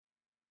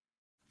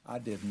I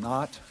did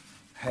not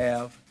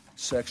have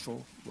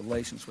sexual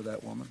relations with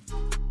that woman.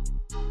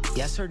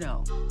 Yes or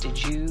no?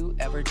 Did you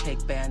ever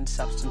take banned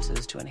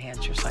substances to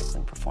enhance your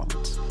cycling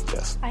performance?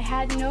 Yes. I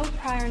had no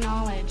prior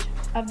knowledge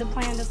of the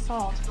planned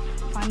assault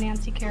on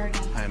Nancy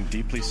Kerrigan. I am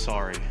deeply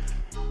sorry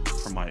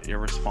for my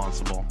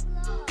irresponsible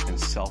and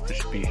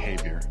selfish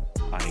behavior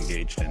I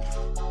engaged in.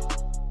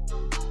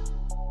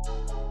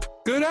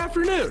 Good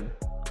afternoon.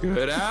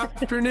 Good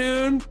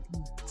afternoon.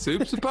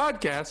 Soup's a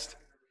podcast.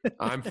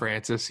 I'm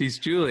Francis. He's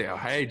Julio.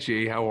 Hey,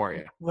 G, how are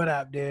you? What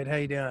up, dude? How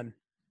you doing?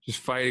 Just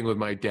fighting with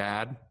my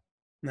dad.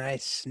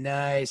 Nice.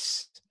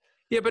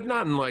 Yeah, but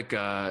not in like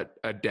a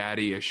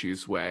daddy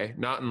issues way.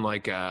 Not in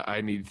like a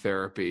I need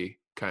therapy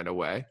kind of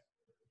way.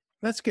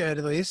 That's good,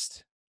 at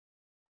least.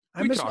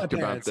 I We miss my talked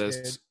about parents,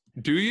 this.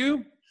 dude. Do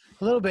you?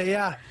 A little bit,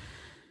 yeah.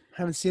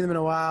 Haven't seen them in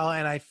a while,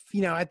 and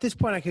at this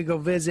point I could go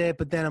visit,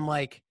 but then I'm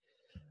like,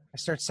 I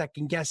start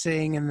second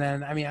guessing, and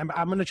then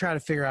I'm gonna try to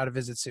figure out a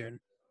visit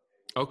soon.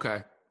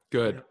 Okay,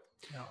 good.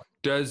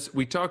 No.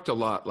 We talked a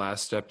lot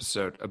last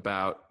episode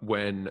about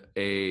when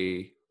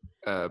a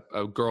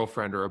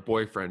girlfriend or a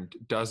boyfriend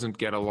doesn't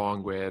get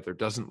along with or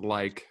doesn't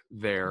like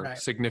their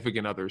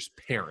significant other's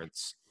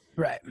parents.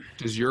 Right.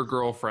 Does your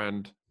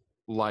girlfriend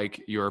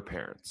like your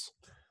parents?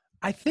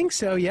 I think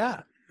so,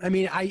 yeah. I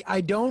mean,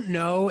 I don't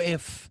know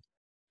if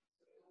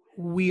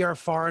we are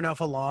far enough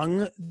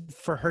along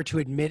for her to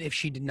admit if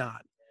she did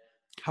not.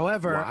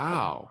 However,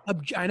 wow.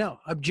 I know,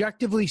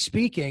 objectively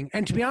speaking,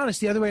 and to be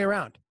honest, the other way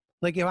around.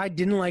 Like, if I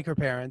didn't like her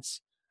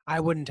parents, I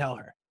wouldn't tell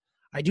her.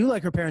 I do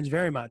like her parents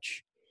very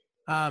much,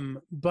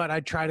 but I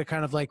try to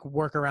kind of like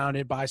work around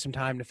it, buy some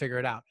time to figure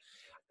it out.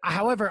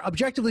 However,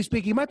 objectively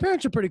speaking, my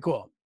parents are pretty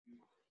cool.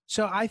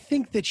 So I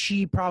think that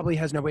she probably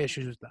has no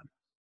issues with them.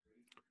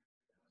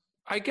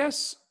 I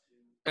guess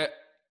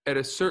at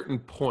a certain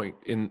point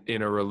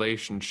in a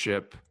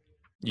relationship,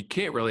 you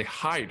can't really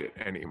hide it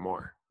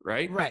anymore,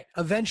 right? Right.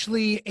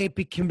 Eventually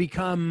it can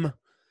become,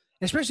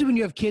 especially when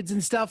you have kids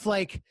and stuff,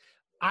 like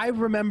I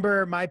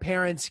remember my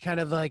parents kind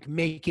of like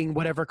making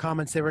whatever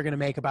comments they were going to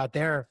make about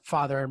their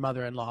father and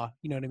mother-in-law.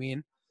 You know what I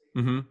mean?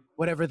 Mm-hmm.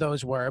 Whatever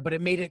those were, but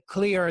it made it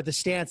clear the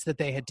stance that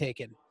they had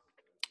taken.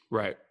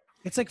 Right.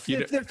 It's like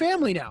they're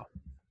family now.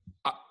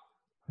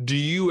 Do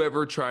you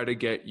ever try to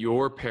get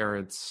your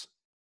parents'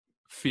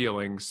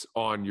 feelings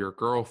on your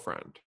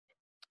girlfriend?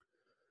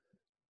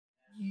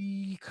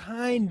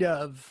 Kind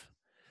of.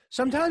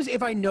 Sometimes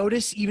if I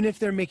notice, even if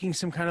they're making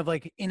some kind of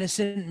like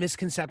innocent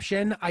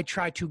misconception, I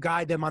try to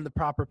guide them on the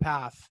proper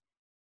path.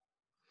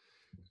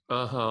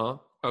 Uh-huh.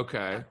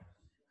 Okay.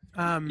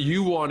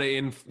 You want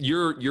to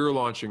you're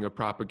launching a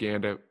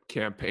propaganda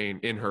campaign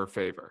in her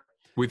favor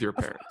with your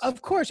parents.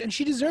 Of course, and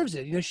she deserves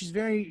it. You know, she's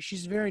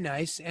very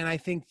nice, and I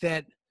think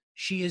that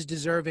she is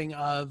deserving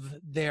of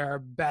their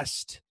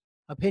best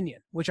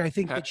opinion, which I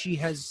think that she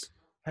has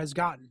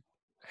gotten.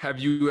 Have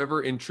you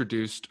ever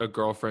introduced a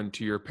girlfriend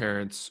to your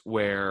parents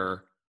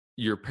where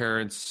your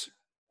parents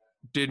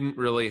didn't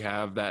really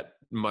have that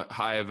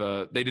high of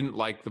they didn't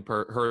like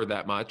her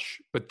that much,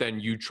 but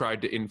then you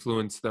tried to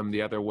influence them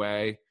the other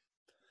way,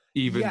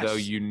 even though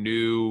you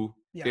knew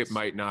it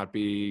might not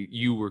be,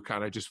 you were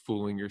kind of just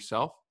fooling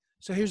yourself?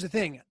 So here's the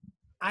thing.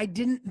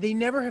 They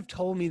never have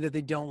told me that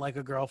they don't like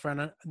a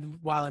girlfriend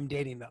while I'm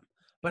dating them.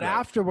 But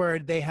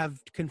afterward, they have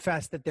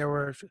confessed that there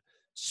were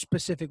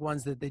specific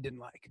ones that they didn't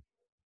like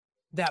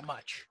that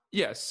much.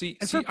 Yeah,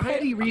 for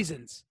petty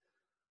reasons.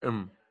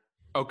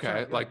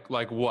 Okay,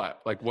 like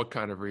what? Like what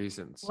kind of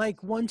reasons?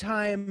 Like one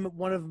time,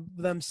 one of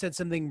them said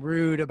something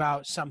rude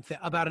about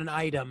an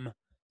item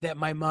that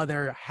my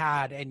mother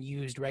had and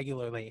used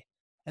regularly.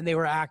 And they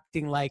were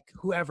acting like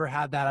whoever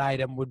had that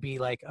item would be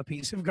like a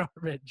piece of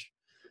garbage.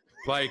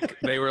 Like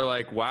they were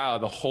like, wow,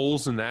 the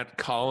holes in that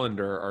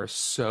colander are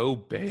so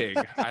big.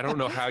 I don't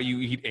know how you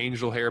eat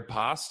angel hair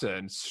pasta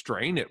and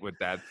strain it with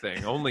that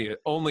thing.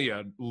 Only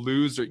a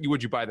loser.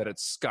 Would you buy that at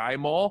Sky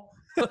Mall?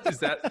 Was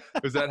that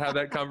how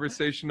that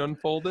conversation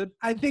unfolded?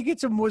 I think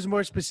it was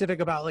more specific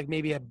about like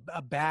maybe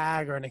a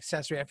bag or an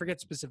accessory. I forget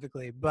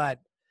specifically, but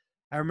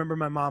I remember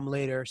my mom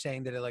later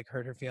saying that it like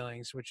hurt her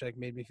feelings, which like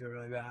made me feel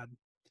really bad.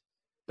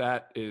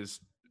 That is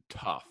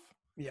tough.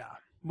 Yeah.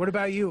 What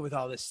about you with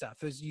all this stuff?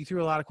 You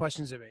threw a lot of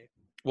questions at me.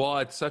 Well,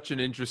 it's such an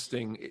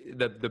interesting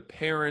that the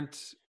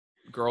parent,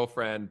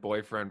 girlfriend,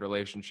 boyfriend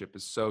relationship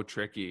is so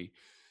tricky,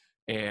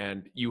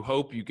 and you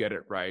hope you get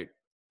it right.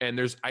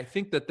 And I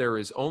think that there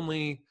is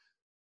only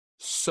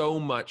so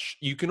much,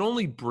 you can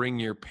only bring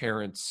your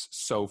parents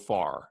so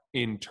far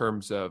in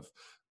terms of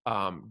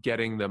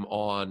getting them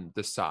on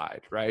the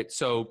side, right?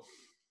 So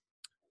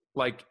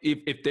like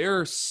if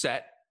they're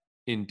set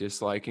in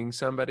disliking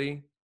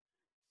somebody,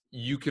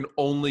 you can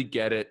only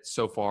get it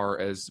so far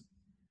as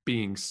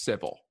being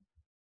civil,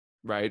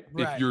 right?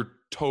 If you're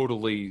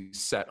totally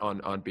set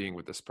on being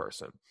with this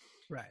person.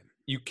 Right.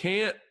 You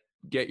can't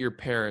get your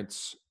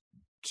parents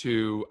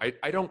to,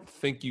 I don't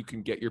think you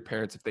can get your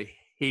parents, if they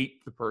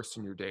hate the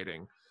person you're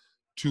dating,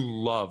 to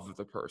love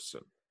the person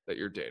that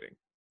you're dating.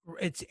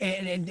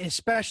 And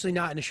especially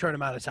not in a short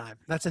amount of time.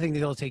 That's the thing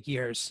that'll take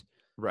years.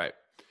 Right.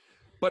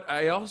 But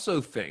I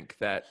also think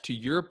that, to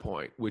your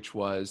point, which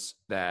was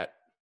that,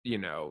 you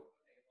know,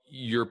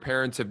 your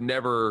parents have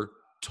never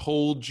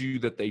told you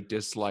that they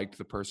disliked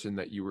the person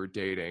that you were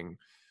dating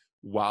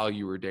while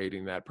you were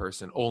dating that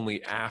person.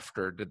 Only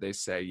after did they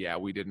say, yeah,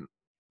 we didn't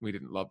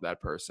love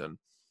that person.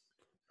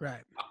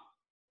 Right.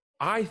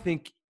 I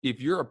think if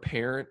you're a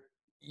parent,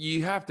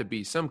 you have to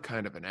be some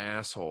kind of an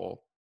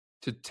asshole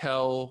to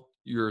tell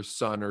your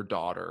son or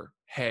daughter,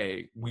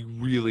 hey, we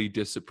really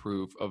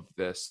disapprove of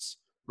this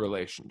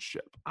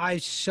relationship. I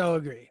so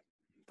agree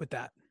with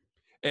that.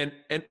 And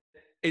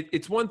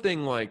it's one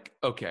thing like,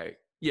 okay,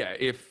 yeah,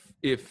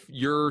 if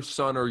your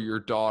son or your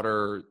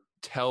daughter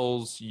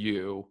tells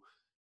you,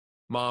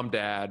 Mom,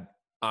 Dad,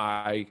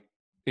 I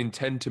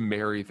intend to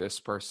marry this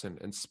person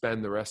and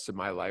spend the rest of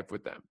my life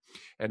with them.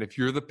 And if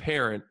you're the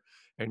parent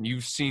and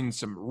you've seen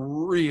some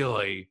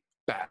really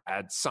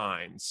bad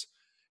signs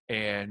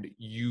and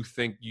you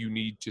think you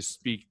need to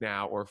speak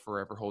now or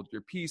forever hold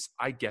your peace,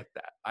 I get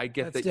that. I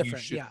get That's that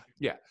different, you should. yeah.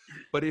 Yeah.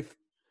 But if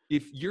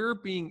you're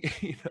being,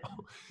 you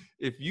know,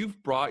 if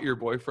you've brought your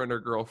boyfriend or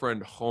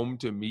girlfriend home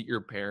to meet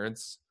your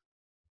parents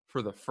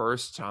for the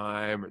first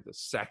time or the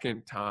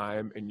second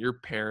time, and your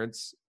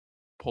parents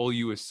pull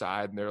you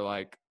aside and they're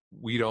like,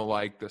 we don't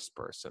like this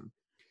person,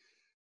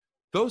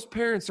 those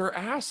parents are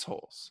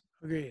assholes.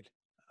 Agreed.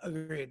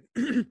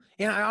 And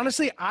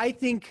I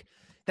think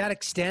that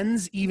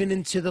extends even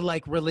into the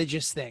like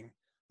religious thing.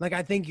 Like,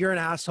 I think you're an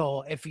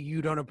asshole if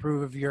you don't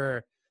approve of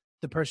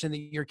the person that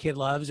your kid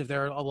loves, if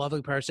they're a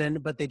lovely person,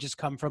 but they just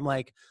come from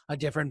like a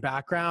different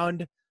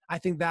background. I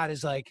think that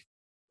is like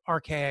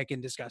archaic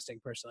and disgusting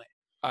personally.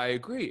 I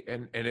agree.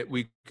 And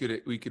we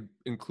could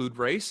include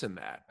race in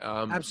that.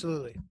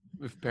 Absolutely.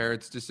 If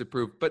parents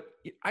disapprove, but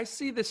I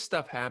see this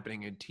stuff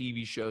happening in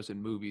TV shows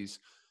and movies.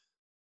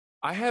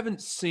 I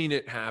haven't seen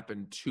it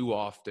happen too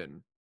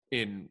often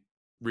in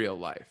real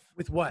life.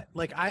 With what?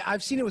 Like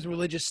I've seen it with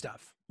religious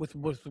stuff, with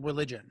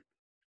religion.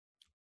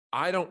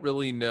 I don't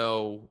really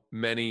know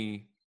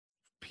many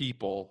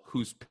people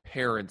whose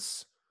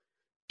parents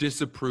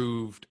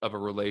disapproved of a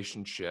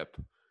relationship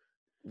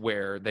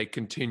where they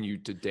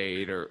continued to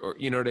date or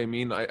you know what I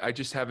mean? I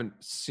just haven't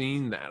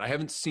seen that. I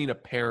haven't seen a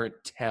parent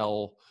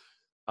tell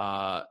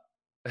like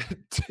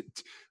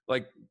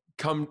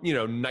come, you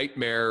know,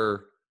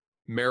 nightmare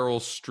Meryl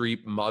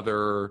Streep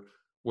mother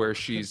where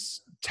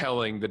she's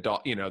telling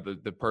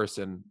the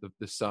person,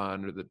 the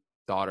son or the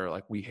daughter,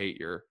 like, we hate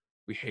your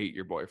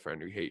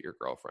boyfriend, we hate your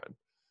girlfriend.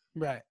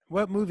 Right.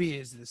 What movie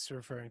is this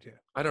referring to?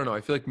 I don't know.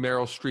 I feel like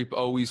Meryl Streep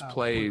always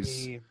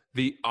plays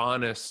the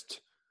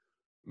honest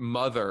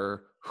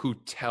mother who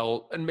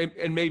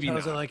maybe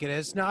tells not. it like it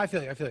is. No, I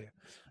feel you.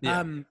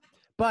 Yeah.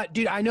 But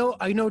dude, I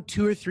know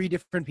 2 or 3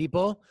 different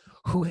people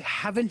who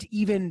haven't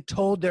even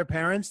told their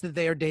parents that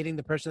they are dating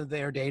the person that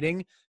they are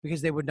dating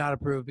because they would not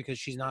approve because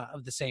she's not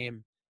of the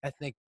same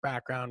ethnic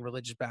background,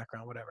 religious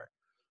background, whatever.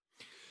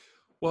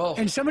 Well,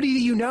 And somebody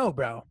that you know,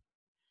 bro.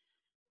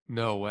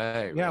 No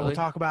way. Yeah, really? we'll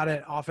talk about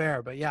it off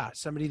air, but yeah,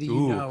 somebody that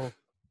you Ooh. know.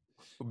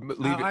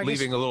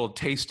 Leaving a little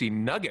tasty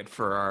nugget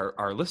for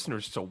our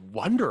listeners to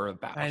wonder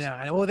about. I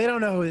know. Well, they don't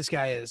know who this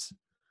guy is.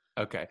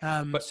 Okay.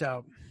 But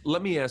so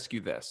let me ask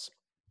you this.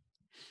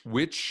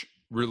 Which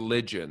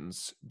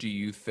religions do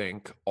you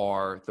think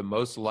are the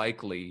most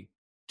likely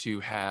to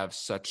have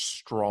such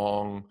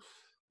strong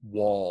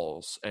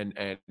walls and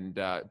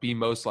be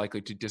most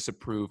likely to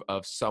disapprove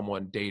of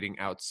someone dating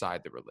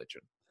outside the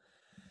religion?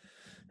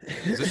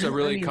 Is this a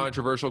really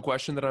controversial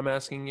question that I'm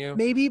asking you?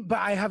 Maybe, but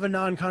I have a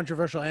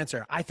non-controversial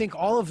answer. I think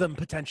all of them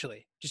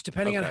potentially, just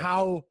depending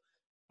on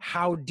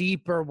how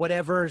deep or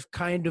whatever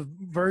kind of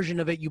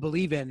version of it you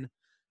believe in.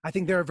 I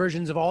think there are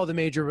versions of all the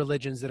major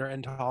religions that are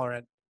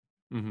intolerant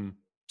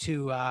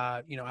to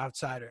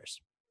outsiders.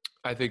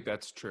 I think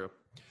that's true.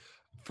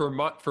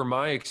 For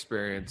my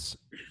experience,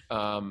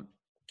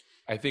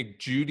 I think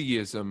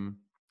Judaism,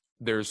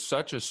 there's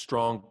such a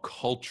strong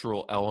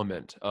cultural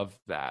element of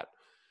that.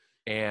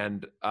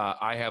 And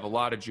I have a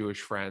lot of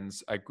Jewish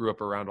friends. I grew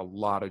up around a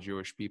lot of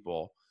Jewish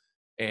people.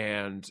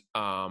 And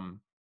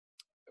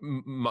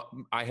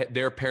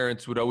their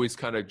parents would always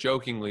kind of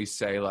jokingly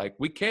say, like,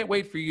 we can't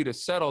wait for you to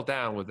settle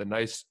down with a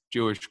nice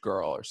Jewish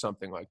girl or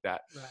something like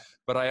that. Right.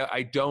 But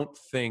I don't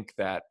think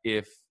that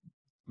if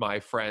my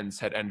friends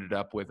had ended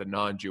up with a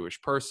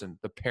non-Jewish person,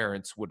 the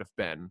parents would have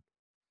been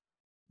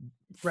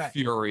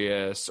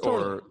furious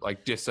or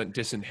like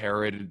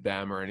disinherited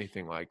them or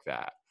anything like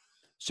that.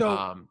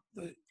 So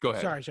go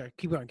ahead. Sorry.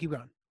 Keep going.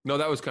 No,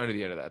 that was kind of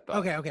the end of that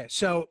thought. Okay.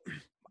 So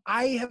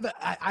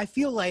I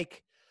feel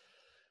like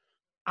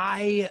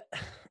I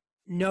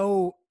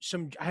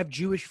have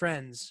Jewish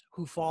friends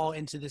who fall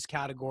into this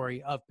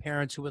category of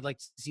parents who would like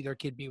to see their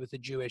kid be with a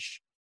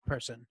Jewish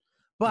person.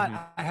 But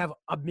I have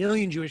a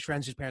million Jewish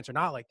friends whose parents are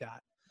not like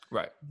that.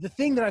 Right. The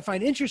thing that I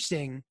find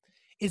interesting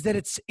is that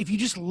if you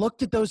just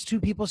looked at those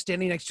 2 people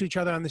standing next to each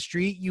other on the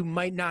street, you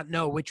might not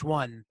know which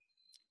one.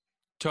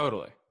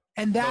 Totally.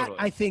 And that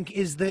I think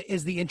is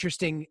the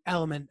interesting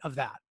element of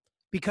that.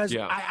 because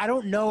Yeah. I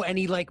don't know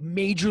any like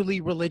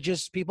majorly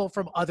religious people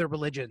from other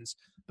religions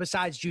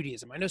besides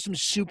Judaism. I know some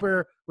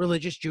super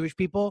religious Jewish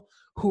people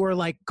who are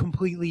like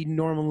completely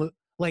normal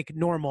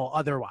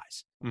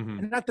otherwise. Mhm.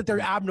 And not that they're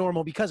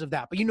abnormal because of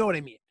that, but you know what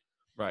I mean.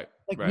 Right.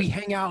 Like right. we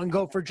hang out and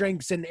go for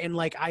drinks and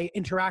like I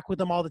interact with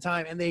them all the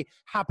time and they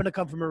happen to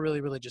come from a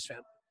really religious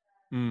family.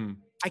 Mm.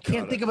 I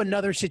can't think of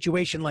another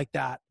situation like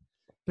that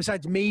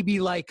besides maybe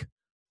like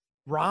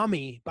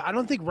Rami, but I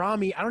don't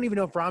even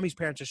know if Rami's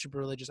parents are super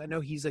religious. I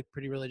know he's like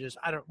pretty religious.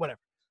 I don't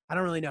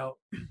really know.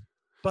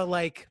 But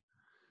like,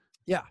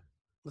 yeah,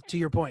 to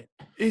your point.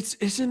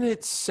 Isn't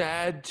it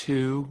sad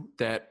too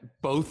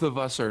that both of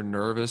us are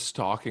nervous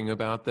talking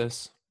about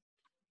this?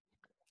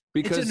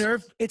 Because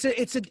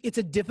It's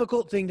a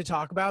difficult thing to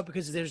talk about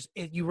because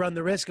you run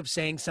the risk of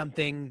saying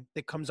something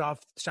that comes off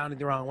sounding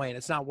the wrong way and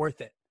it's not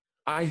worth it.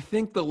 I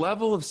think the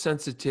level of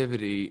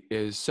sensitivity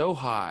is so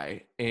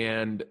high,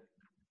 and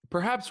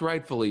perhaps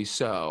rightfully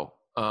so.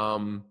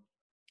 And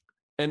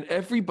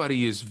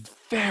everybody is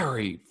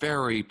very,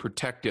 very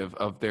protective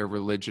of their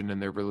religion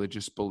and their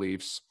religious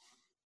beliefs.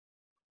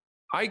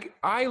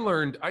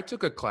 I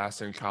took a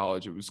class in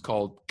college. It was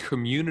called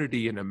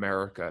Community in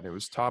America, and it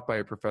was taught by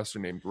a professor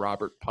named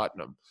Robert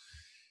Putnam.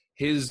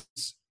 He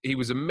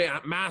was a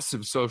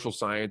massive social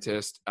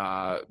scientist,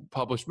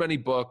 published many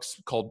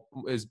books.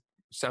 His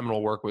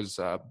seminal work was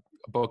a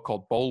book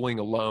called Bowling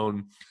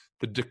Alone,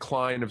 The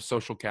Decline of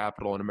Social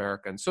Capital in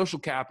America. And social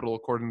capital,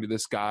 according to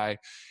this guy,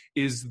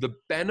 is the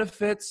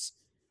benefits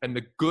and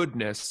the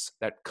goodness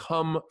that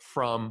come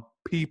from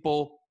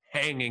people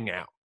hanging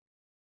out.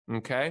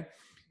 Okay?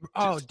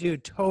 Oh,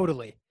 dude,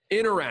 totally.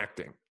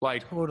 Interacting.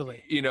 Like,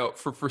 totally. You know,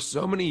 for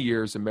so many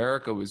years,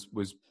 America was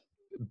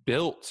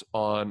built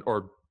on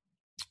or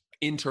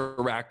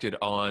interacted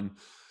on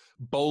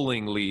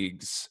bowling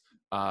leagues,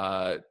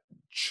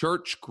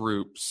 church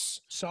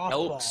groups, softball.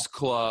 Elks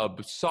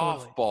Club,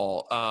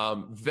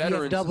 softball,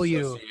 veterans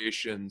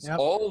associations, Yep.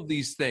 all of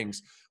these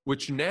things,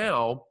 which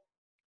now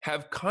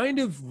have kind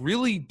of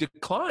really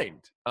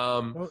declined.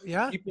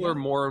 People are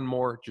more and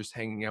more just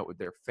hanging out with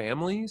their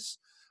families.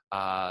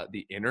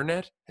 The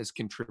internet has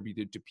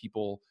contributed to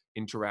people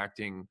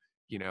interacting,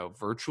 you know,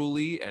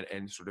 virtually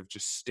and sort of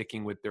just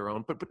sticking with their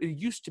own. But it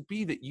used to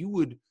be that you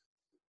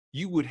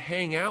would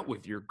hang out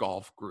with your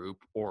golf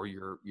group or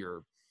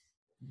your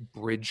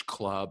bridge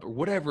club or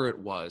whatever it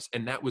was,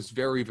 and that was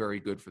very, very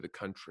good for the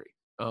country.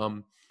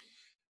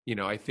 You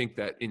know, I think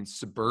that in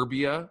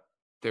suburbia,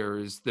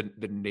 there's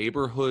the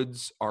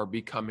neighborhoods are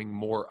becoming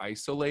more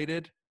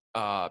isolated.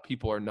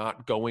 People are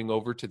not going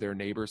over to their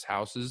neighbors'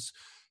 houses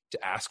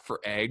to ask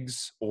for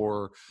eggs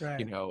or,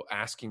 you know,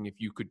 asking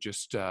if you could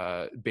just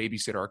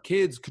babysit our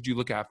kids. Could you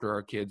look after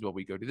our kids while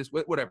we go do this?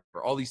 Whatever,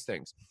 all these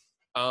things.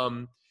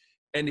 And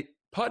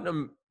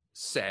Putnam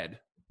said,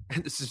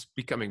 and this is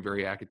becoming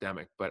very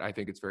academic, but I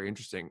think it's very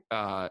interesting.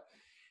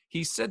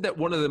 He said that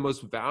one of the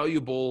most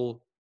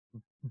valuable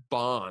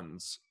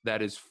bonds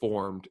that is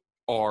formed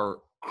are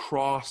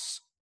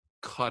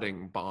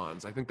cross-cutting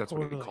bonds. I think that's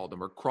what he called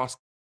them, or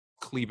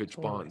cross-cleavage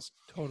bonds.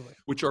 Totally.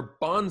 Which are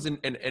bonds and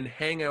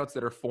hangouts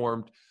that are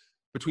formed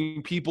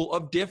between people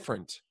of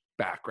different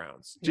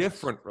backgrounds,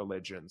 different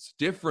religions,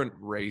 different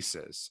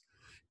races.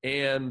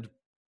 And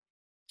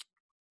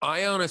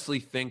I honestly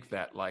think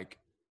that, like,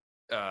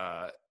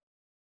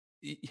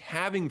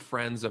 having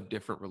friends of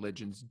different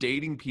religions,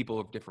 dating people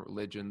of different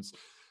religions,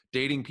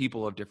 dating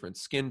people of different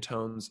skin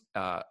tones,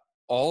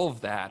 all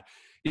of that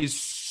is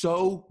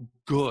so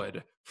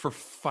good for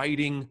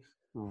fighting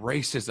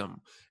racism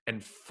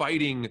and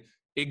fighting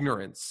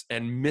ignorance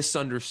and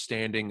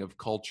misunderstanding of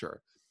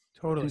culture.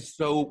 Totally. And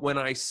so when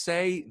I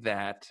say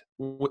that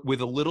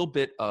with a little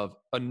bit of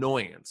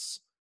annoyance,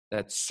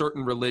 that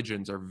certain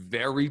religions are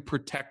very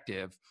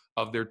protective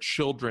of their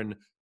children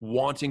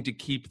wanting to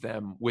keep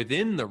them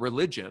within the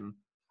religion,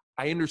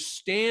 I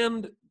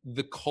understand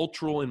the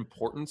cultural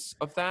importance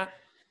of that,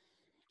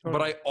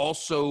 but I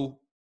also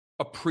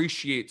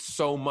appreciate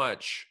so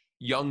much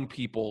young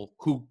people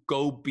who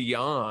go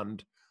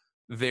beyond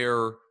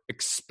their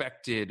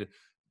expected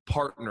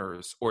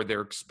partners or their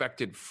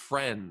expected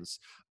friends.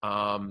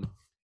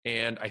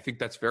 And I think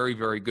that's very,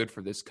 very good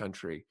for this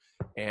country.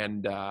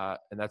 And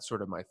that's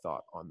sort of my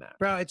thought on that.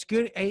 Bro, it's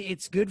good.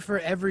 It's good for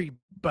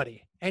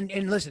everybody.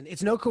 And listen,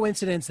 it's no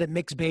coincidence that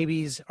mixed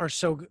babies are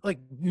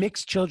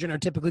mixed children are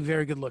typically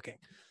very good looking.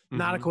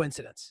 Not a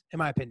coincidence, in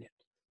my opinion.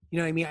 You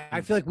know what I mean?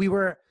 I feel like we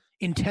were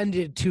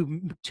intended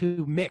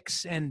to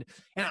mix. And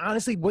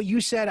honestly, what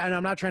you said, and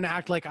I'm not trying to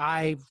act like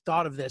I've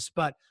thought of this,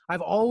 but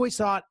I've always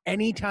thought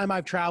anytime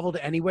I've traveled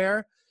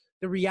anywhere,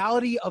 the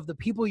reality of the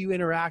people you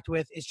interact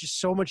with is just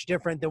so much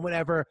different than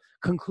whatever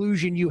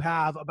conclusion you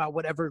have about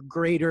whatever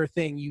greater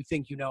thing you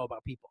think you know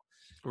about people.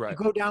 Right. You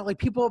go down, like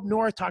people up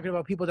north talking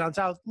about people down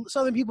south.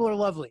 Southern people are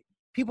lovely.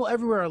 People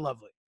everywhere are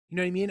lovely. You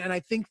know what I mean? And I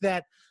think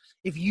that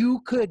if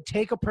you could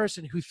take a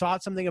person who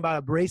thought something about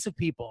a brace of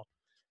people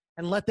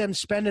and let them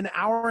spend an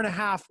hour and a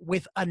half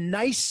with a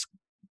nice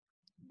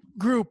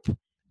group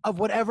of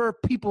whatever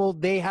people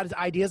they had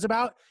ideas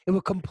about, it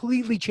would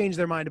completely change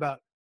their mind about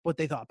what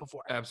they thought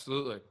before.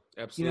 Absolutely.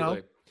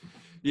 Absolutely.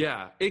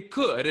 Yeah, it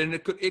could, and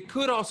it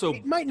could also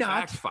It might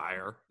not.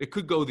 backfire. It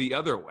could go the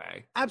other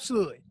way.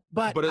 Absolutely.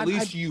 But at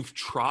least you've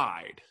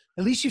tried.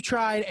 At least you've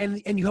tried,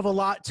 and you have a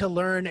lot to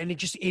learn, and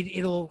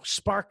it'll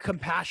spark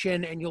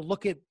compassion, and you'll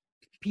look at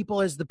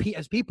people as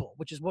people,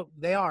 which is what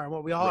they are and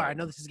what we all are. I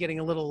know this is getting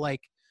a little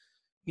like,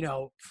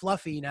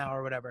 fluffy now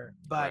or whatever,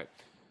 but right.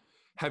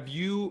 Have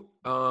you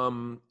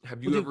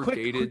ever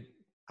dated?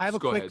 I have a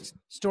quick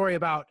story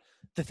about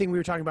the thing we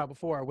were talking about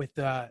before with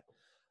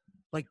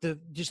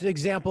just an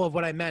example of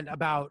what I meant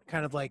about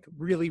kind of like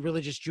really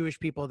religious Jewish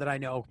people that I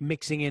know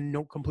mixing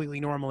in completely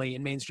normally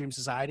in mainstream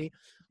society.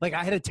 Like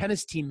I had a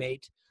tennis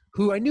teammate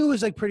who I knew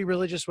was like pretty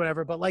religious,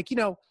 whatever, but like,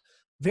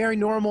 very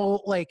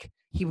normal. Like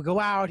he would go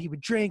out, he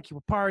would drink, he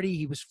would party.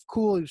 He was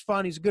cool. He was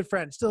fun. He's a good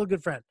friend, still a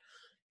good friend.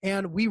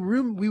 And we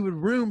would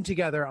room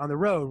together on the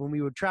road when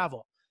we would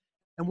travel.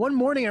 And one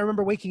morning I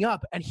remember waking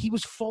up and he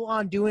was full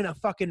on doing a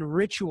fucking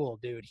ritual,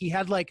 dude. He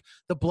had like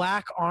the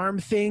black arm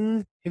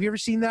thing. Have you ever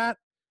seen that?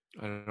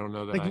 I don't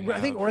know that. Like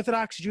I think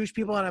Orthodox Jewish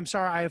people, and I'm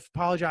sorry, I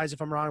apologize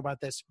if I'm wrong about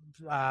this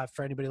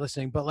for anybody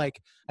listening, but like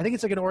I think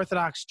it's like an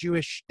Orthodox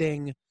Jewish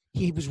thing.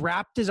 He was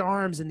wrapped his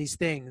arms in these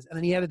things, and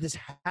then he had this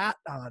hat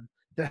on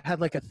that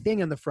had like a thing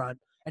in the front,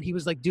 and he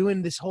was like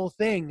doing this whole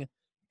thing,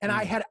 and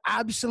I had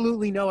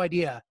absolutely no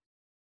idea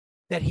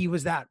that he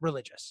was that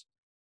religious.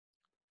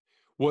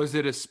 Was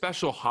it a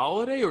special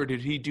holiday, or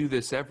did he do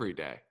this every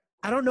day?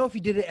 I don't know if he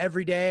did it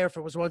every day or if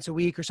it was once a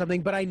week or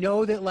something, but I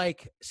know that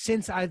like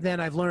since I've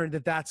learned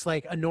that that's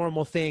like a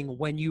normal thing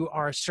when you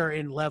are a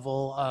certain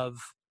level of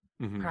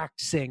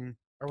practicing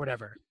or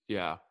whatever.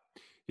 Yeah.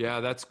 Yeah,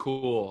 that's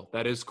cool.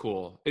 That is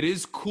cool. It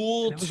is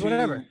cool to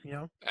whatever,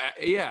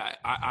 yeah,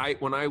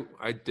 when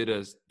I did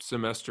a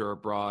semester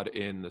abroad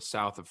in the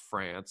south of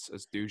France,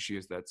 as douchey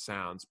as that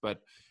sounds, but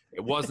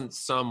it wasn't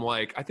some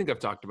like, I think I've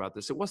talked about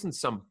this. It wasn't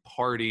some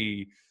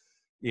party,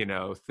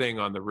 thing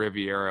on the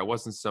Riviera. It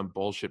wasn't some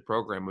bullshit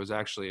program. It was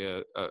actually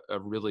a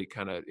really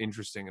kind of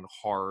interesting and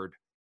hard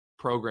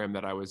program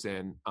that I was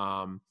in.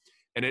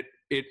 And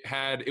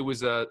it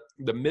was the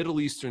Middle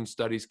Eastern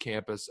Studies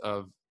campus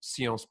of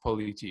Sciences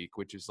Politiques,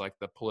 which is like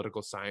the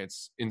Political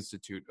Science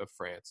Institute of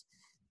France.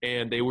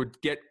 And they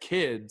would get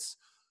kids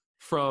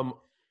from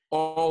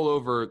all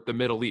over the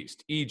Middle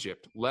East,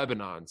 Egypt,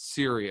 Lebanon,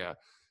 Syria,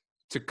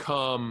 to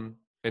come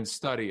and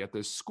study at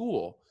this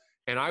school.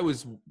 And I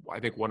was, I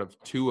think, one of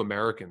 2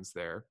 Americans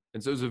there.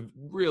 And so it was a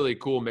really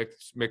cool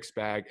mixed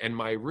bag. And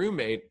my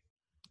roommate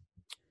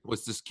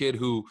was this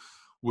kid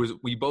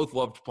we both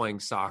loved playing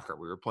soccer.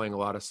 We were playing a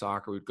lot of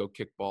soccer. We'd go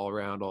kick ball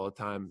around all the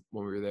time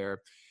when we were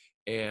there.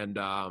 And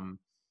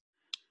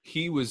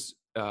he was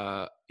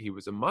a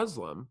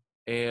Muslim.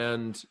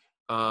 And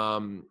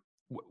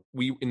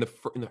we in the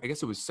I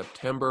guess it was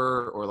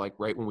September or like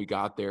right when we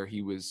got there,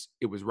 it was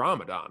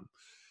Ramadan.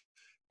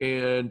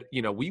 And,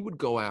 we would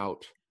go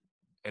out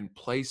and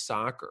play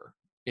soccer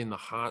in the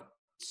hot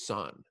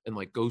sun and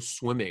like go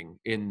swimming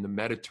in the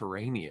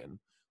Mediterranean,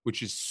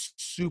 which is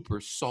super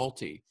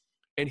salty.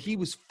 And he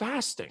was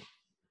fasting.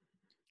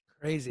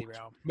 Crazy,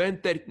 bro.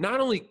 Meant that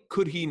not only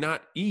could he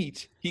not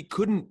eat, he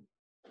couldn't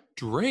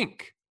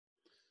drink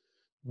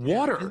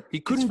water. He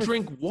couldn't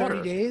drink water.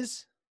 30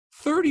 days?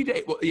 30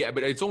 days. Well, yeah,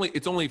 but it's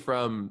only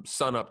from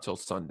sun up till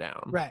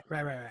sundown. Right.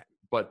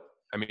 But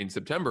I mean,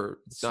 September,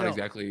 it's not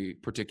exactly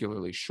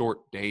particularly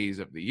short days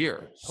of the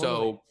year. Totally.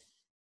 So,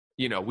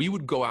 we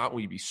would go out and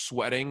we'd be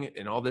sweating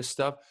and all this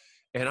stuff.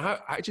 And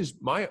I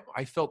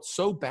felt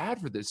so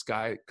bad for this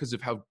guy because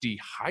of how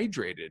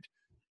dehydrated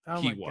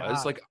he was.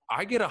 God. Like,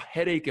 I get a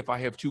headache if I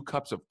have 2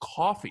 cups of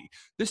coffee.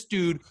 This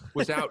dude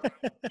was out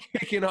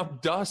kicking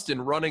up dust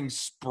and running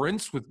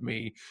sprints with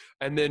me.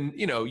 And then,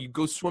 you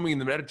go swimming in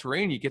the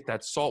Mediterranean, you get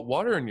that salt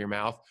water in your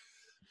mouth.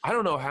 I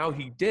don't know how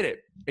he did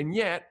it. And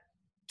yet,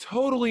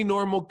 totally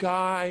normal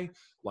guy.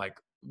 Like,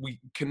 we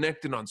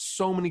connected on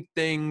so many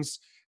things.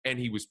 And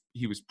he was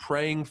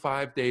praying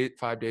 5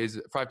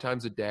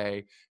 times a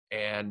day,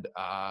 and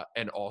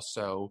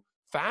also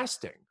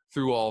fasting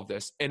through all of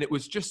this. And it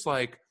was just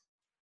like,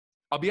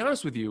 I'll be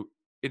honest with you,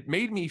 it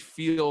made me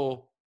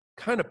feel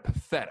kind of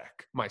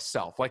pathetic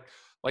myself. Like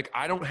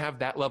I don't have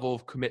that level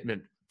of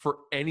commitment for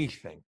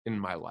anything in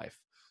my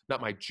life,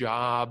 not my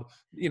job.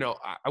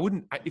 I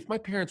wouldn't, if my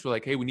parents were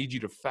like, hey, we need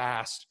you to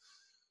fast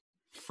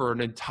for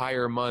an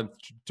entire month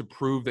to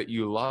prove that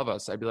you love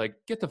us, I'd be like,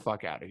 get the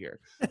fuck out of here.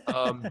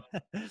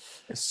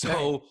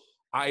 So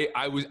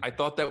I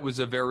thought that was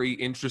a very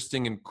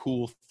interesting and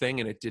cool thing.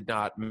 And it did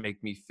not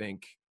make me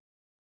think,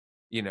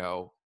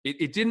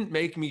 it didn't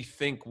make me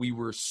think we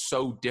were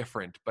so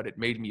different, but it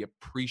made me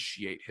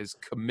appreciate his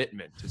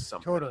commitment to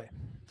something.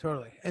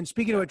 Totally. And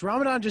speaking of which,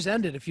 Ramadan just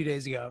ended a few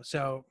days ago.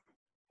 So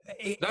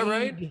is that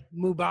right? Eid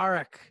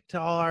Mubarak to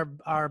all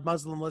our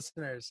Muslim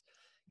listeners.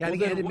 Yeah, I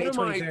think it ended May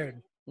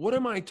 23rd. What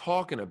am I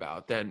talking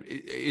about then?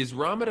 Is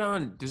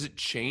Ramadan, does it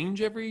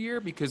change every year?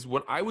 Because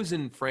when I was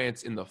in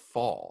France in the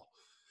fall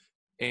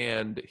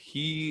and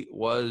he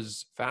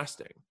was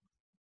fasting.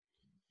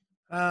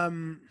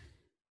 Yeah,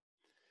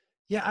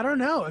 I don't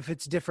know if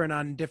it's different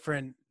on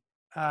different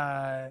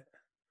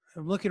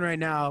I'm looking right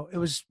now. It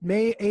was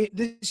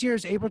this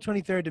year's April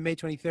 23rd to May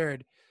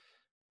 23rd,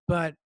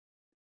 but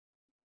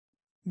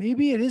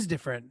maybe it is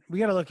different. We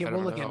got to look at.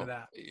 We'll look into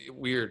that.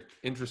 Weird.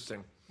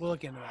 Interesting. We'll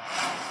look into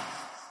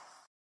that.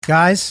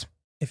 Guys,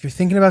 if you're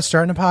thinking about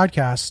starting a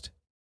podcast,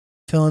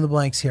 fill in the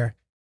blanks here.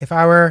 If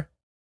I were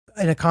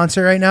in a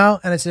concert right now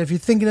and I said, if you're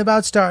thinking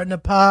about starting a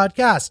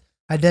podcast,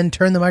 I'd then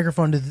turn the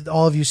microphone to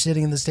all of you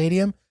sitting in the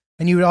stadium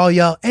and you would all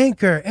yell,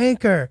 Anchor,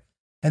 Anchor.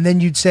 And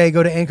then you'd say,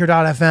 go to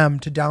anchor.fm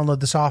to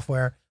download the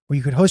software where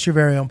you could host your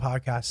very own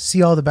podcast,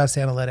 see all the best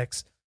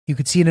analytics. You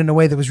could see it in a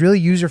way that was really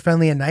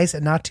user-friendly and nice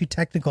and not too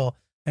technical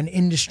and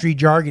industry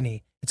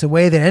jargony. It's a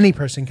way that any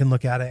person can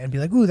look at it and be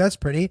like, ooh, that's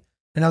pretty.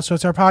 And also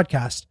it's our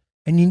podcast.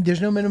 And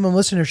there's no minimum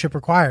listenership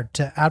required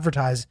to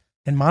advertise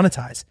and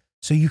monetize.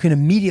 So you can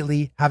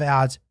immediately have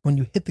ads when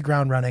you hit the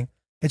ground running.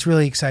 It's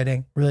really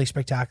exciting, really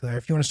spectacular.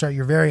 If you want to start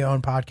your very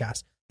own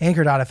podcast,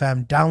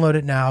 anchor.fm, download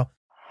it now.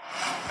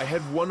 I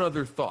had one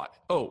other thought.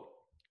 Oh,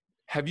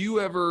 have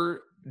you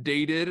ever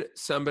dated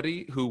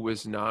somebody who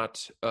was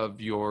not of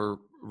your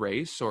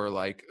race or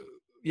like,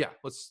 yeah,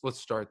 let's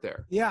start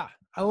there. Yeah.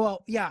 Oh,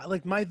 well, yeah.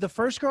 Like the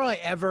first girl I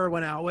ever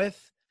went out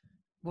with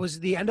was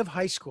the end of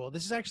high school.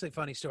 This is actually a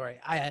funny story.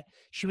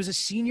 She was a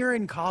senior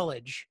in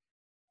college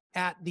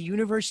at the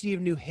University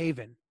of New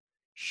Haven.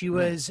 She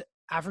was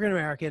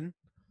African-American,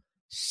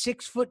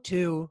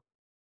 6'2",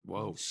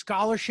 whoa,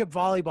 scholarship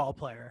volleyball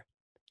player.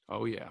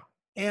 Oh yeah.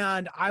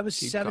 And I was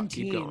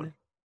 17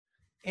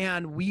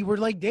 and we were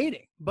like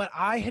dating, but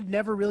I had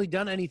never really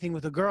done anything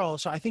with a girl.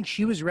 So I think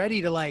she was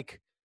ready to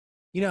like,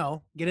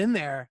 get in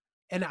there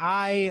and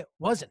I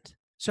wasn't.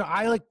 So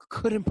I like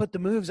couldn't put the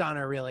moves on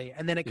her really.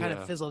 And then it kind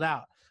of fizzled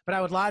out, but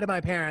I would lie to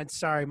my parents,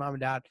 sorry, mom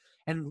and dad,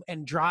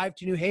 and drive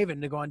to New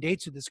Haven to go on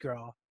dates with this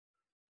girl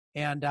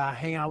and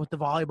hang out with the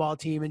volleyball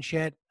team and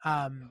shit.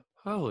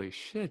 Holy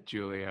shit,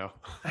 Julio.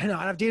 I know.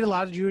 And I've dated a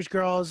lot of Jewish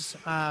girls.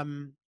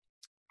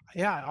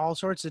 Yeah, all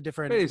sorts of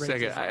different. Wait a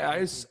second.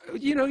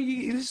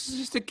 This is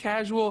just a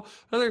casual,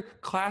 another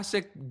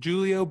classic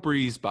Julio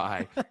breeze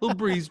by, little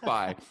breeze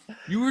by.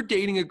 You were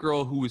dating a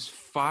girl who was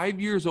 5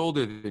 years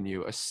older than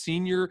you, a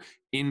senior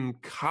in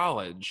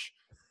college,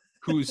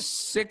 who's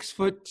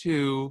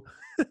 6'2",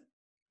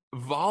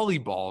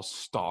 volleyball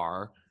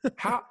star.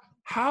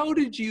 How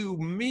did you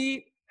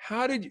meet?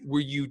 Were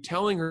you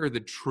telling her the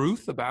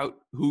truth about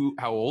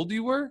how old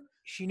you were?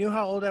 She knew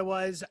how old I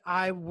was.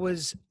 I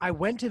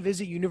went to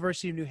visit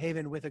University of New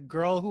Haven with a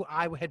girl who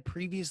I had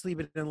previously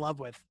been in love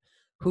with,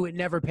 who it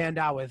never panned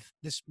out with,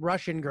 this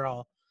Russian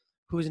girl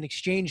who was an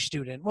exchange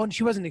student. Well,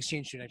 she wasn't an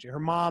exchange student, actually. Her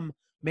mom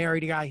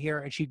married a guy here,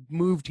 and she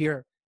moved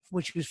here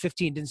when she was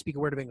 15, didn't speak a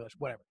word of English,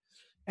 whatever.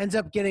 Ends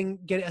up getting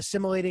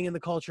assimilating in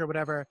the culture,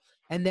 whatever.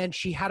 And then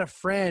she had a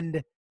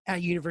friend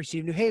at University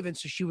of New Haven,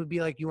 so she would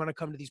be like, you want to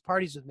come to these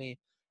parties with me?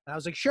 And I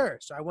was like, sure.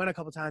 So I went a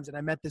couple times, and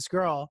I met this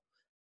girl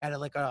at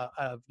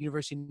a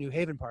University of New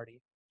Haven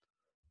party.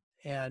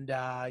 And,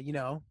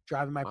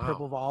 driving my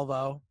purple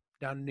Volvo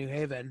down to New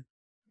Haven.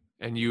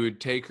 And you would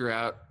take her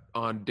out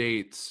on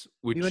dates.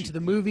 Which we went to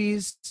the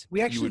movies. We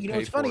actually,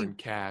 it's funny. In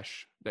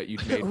cash that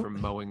you'd made from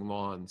mowing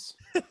lawns.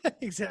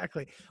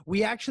 Exactly.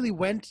 We actually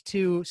went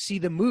to see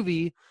the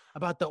movie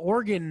about the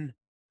organ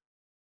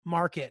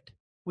market,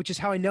 which is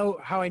how I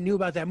knew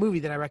about that movie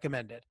that I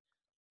recommended.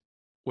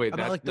 Wait,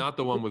 that's not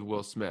the one with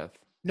Will Smith.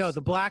 No,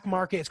 the black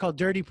market. It's called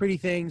Dirty Pretty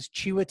Things.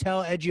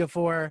 Chiwetel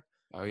Ejiofor.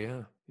 Oh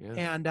yeah, yeah.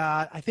 And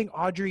I think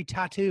Audrey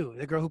Tautou,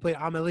 the girl who played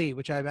Amelie,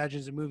 which I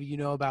imagine is a movie you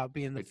know about,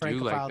 being the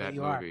Francophile that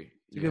you are.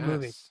 It's a good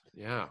movie.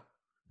 Yeah.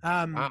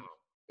 Wow.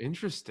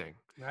 Interesting.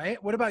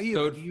 Right. What about you?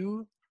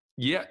 So,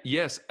 yeah.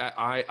 Yes,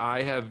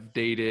 I have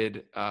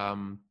dated.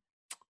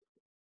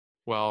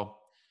 Well,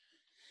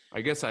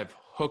 I guess I've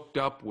hooked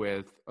up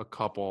with a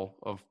couple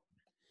of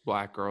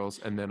black girls,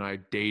 and then I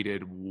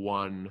dated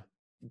one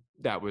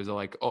that was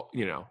like,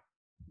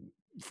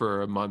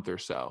 for a month or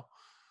so.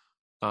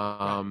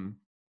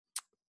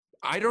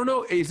 I don't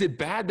know. Is it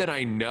bad that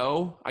I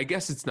know? I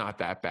guess it's not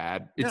that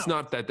bad. It's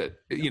not that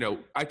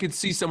I could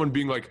see someone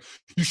being like,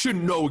 you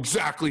shouldn't know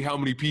exactly how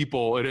many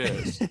people it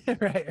is.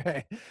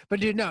 Right. But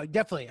dude, no,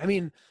 definitely. I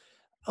mean,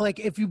 like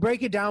if you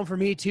break it down for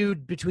me too,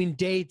 between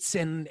dates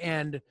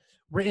and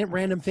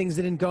random things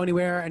that didn't go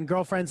anywhere and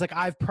girlfriends, like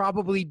I've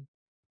probably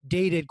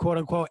dated quote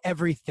unquote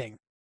everything.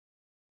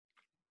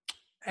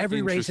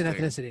 Every race and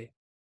ethnicity.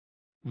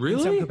 Really? In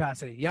some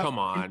capacity. Yep. Come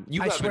on.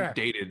 You haven't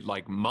dated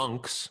like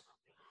monks.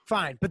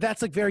 Fine, but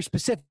that's like very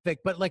specific.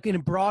 But like in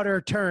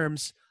broader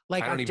terms,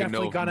 like I've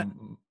definitely gone out.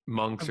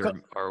 Monks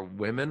are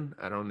women.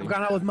 I've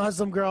gone out with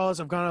Muslim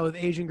girls. I've gone out with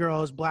Asian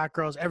girls, black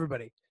girls,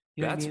 everybody.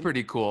 You know that's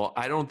pretty cool.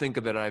 I don't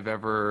think that I've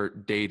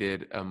ever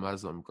dated a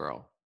Muslim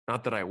girl.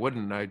 Not that I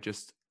wouldn't. I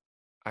just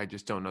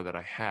don't know that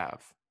I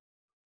have.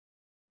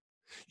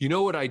 You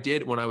know what I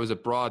did when I was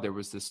abroad? There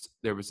was this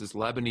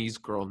Lebanese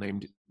girl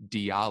named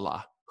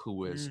Diala who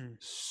was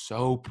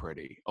so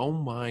pretty. Oh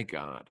my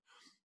God.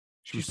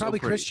 She's probably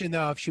so Christian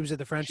though, if she was at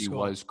the French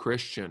school. She was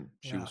Christian.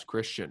 She was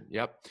Christian.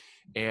 Yep.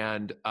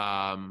 And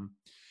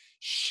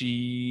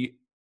she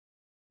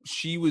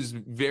she was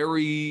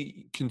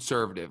very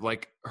conservative.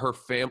 Like her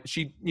family,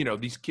 she, you know,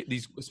 these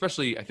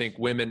especially I think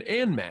women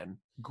and men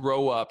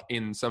grow up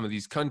in some of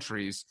these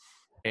countries,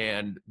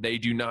 and they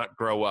do not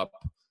grow up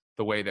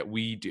the way that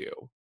we do.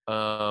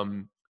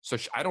 So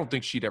I don't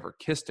think she'd ever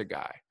kissed a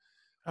guy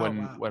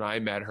when I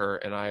met her,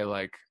 and I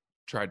like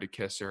tried to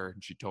kiss her,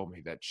 and she told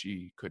me that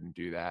she couldn't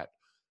do that.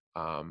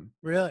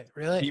 Really?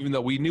 Even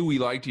though we knew we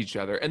liked each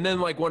other. And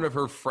then like one of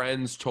her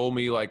friends told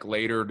me like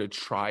later to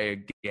try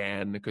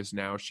again because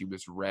now she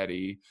was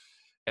ready.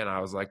 And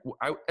I was like,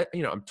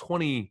 I'm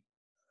 20.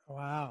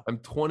 Wow. I'm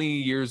 20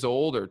 years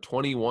old or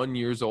 21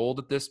 years old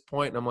at this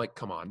point. And I'm like,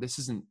 come on,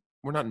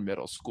 we're not in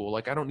middle school.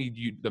 Like, I don't need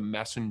you, the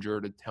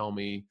messenger, to tell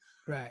me,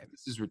 right,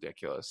 this is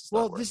ridiculous.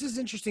 Well, this is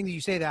interesting that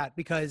you say that,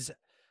 because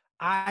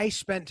I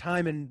spent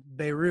time in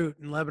Beirut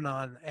in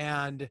Lebanon,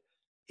 and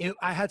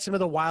I had some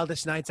of the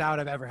wildest nights out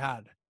I've ever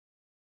had.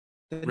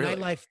 The Really?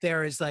 nightlife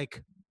there is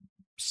like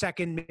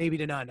second maybe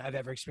to none I've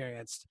ever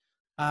experienced.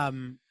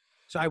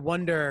 So I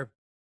wonder.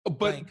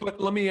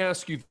 But let me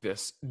ask you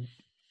this.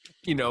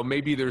 You know,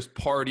 maybe there's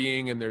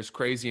partying and there's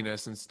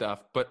craziness and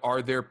stuff, but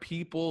are there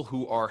people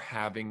who are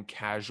having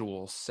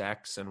casual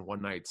sex and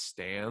one night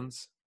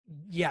stands?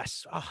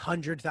 Yes,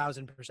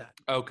 100,000%.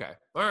 Okay.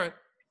 All right.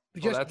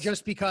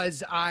 Just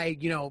because I,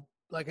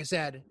 like I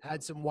said,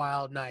 had some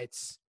wild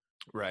nights.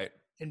 Right.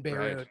 In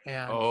Beirut. Right.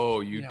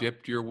 And you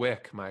dipped your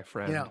wick, my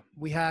friend.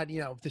 We had,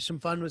 some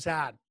fun was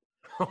had.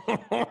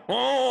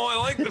 Oh, I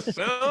like the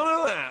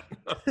sound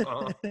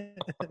of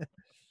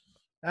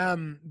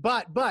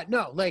that. But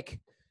no, like,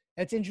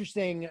 that's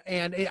interesting.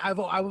 And I've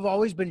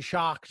always been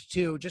shocked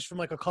too, just from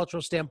like a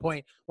cultural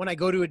standpoint, when I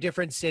go to a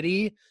different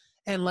city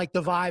and like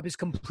the vibe is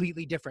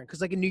completely different. Cause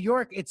like in New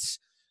York,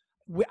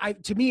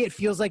 to me, it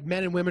feels like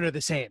men and women are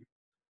the same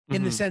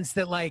in the sense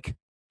that like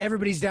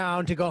everybody's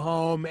down to go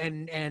home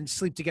and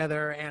sleep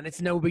together, and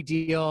it's no big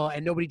deal,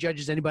 and nobody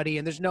judges anybody.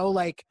 And there's no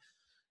like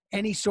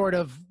any sort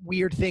of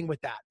weird thing with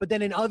that. But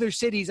then in other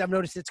cities, I've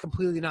noticed it's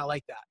completely not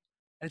like that.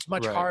 And it's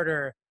much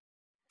harder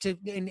to,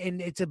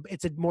 and it's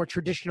a more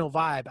traditional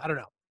vibe. I don't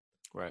know.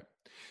 Right.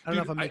 I don't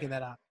know if I'm making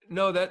that up.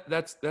 No,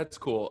 that's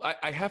cool.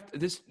 I have to,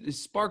 this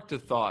sparked a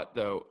thought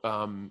though,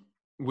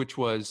 which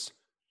was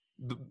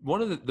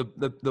one of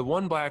the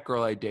one black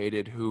girl I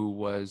dated who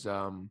was,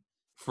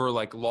 for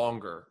like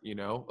longer,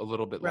 a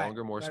little bit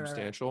longer, more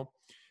substantial. Right.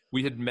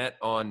 We had met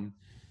on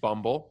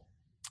Bumble.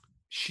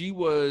 She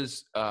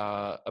was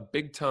a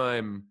big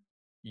time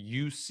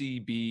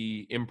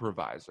UCB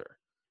improviser,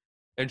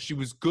 and she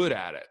was good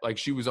at it. Like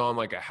she was on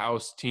like a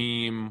house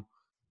team,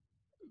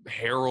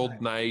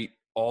 Herald night,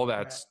 all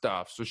that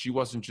stuff. So she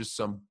wasn't just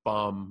some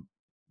bum,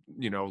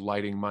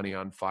 lighting money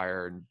on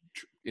fire and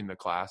in the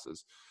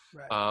classes.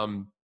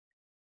 Right.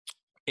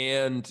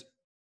 And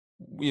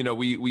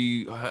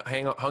we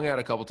hung out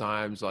a couple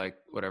times, like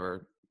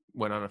whatever,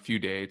 went on a few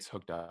dates,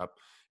 hooked up,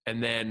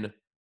 and then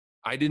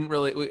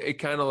it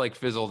kind of like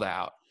fizzled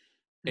out.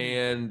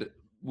 And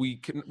we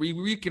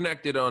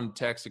reconnected on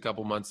text a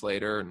couple months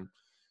later, and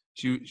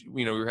she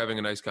we were having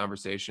a nice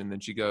conversation. Then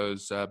she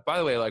goes, by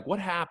the way, like what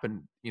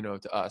happened,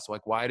 to us?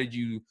 Like, why did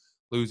you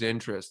lose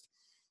interest?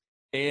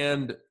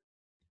 And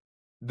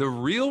the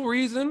real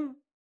reason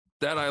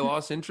that I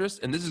lost interest,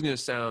 and this is going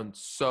to sound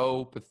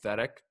so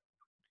pathetic,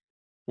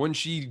 when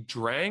she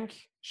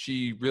drank,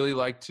 she really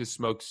liked to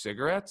smoke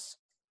cigarettes.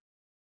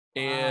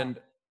 Wow. And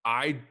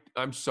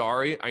I'm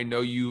sorry, I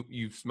know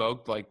you've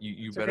smoked, like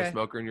you've been a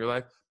smoker in your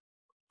life.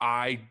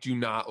 I do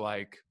not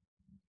like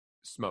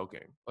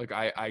smoking. Like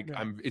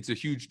it's a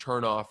huge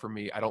turn off for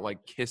me. I don't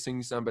like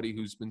kissing somebody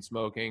who's been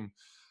smoking.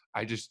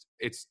 I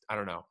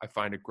don't know. I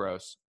find it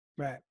gross.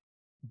 Right.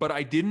 But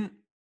I didn't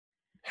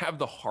have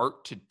the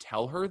heart to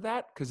tell her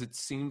that because it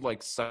seemed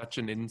like such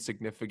an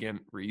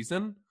insignificant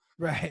reason.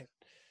 Right.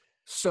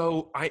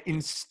 So I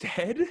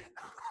instead,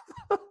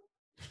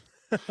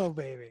 oh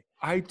baby,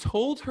 I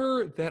told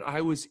her that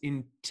I was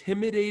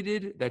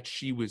intimidated that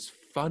she was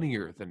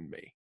funnier than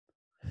me.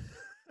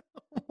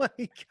 Oh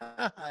my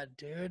God,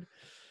 dude.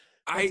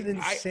 That's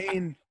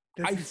insane.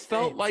 I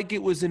felt like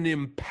it was an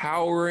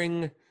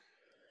empowering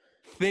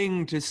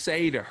thing to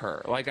say to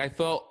her. Like I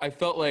felt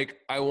like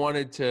I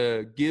wanted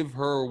to give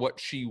her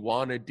what she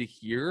wanted to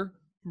hear.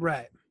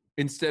 Right.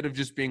 Instead of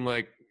just being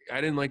like,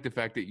 I didn't like the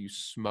fact that you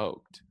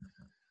smoked.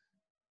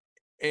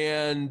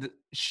 And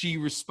she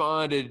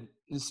responded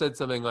and said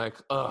something like,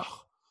 "Ugh,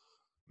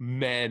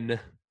 men,"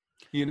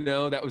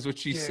 that was what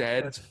she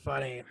said. That's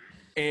funny.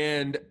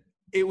 And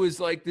it was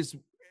like this.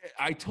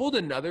 I told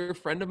another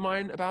friend of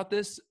mine about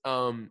this,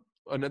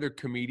 another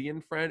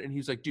comedian friend, and he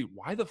was like, "Dude,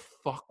 why the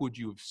fuck would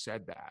you have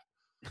said that?"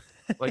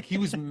 Like he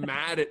was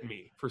mad at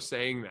me for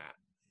saying that.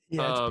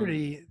 Yeah, it's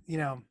pretty,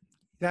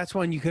 that's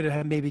one you could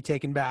have maybe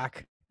taken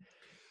back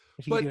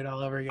if you could do it all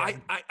over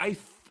again.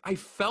 I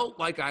felt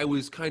like I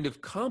was kind of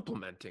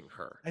complimenting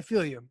her. I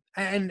feel you.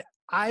 And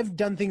I've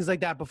done things like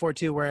that before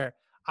too, where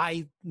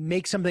I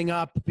make something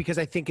up because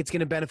I think it's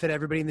going to benefit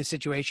everybody in the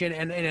situation,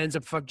 and it ends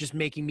up just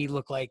making me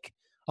look like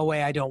a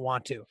way I don't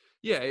want to.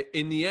 Yeah,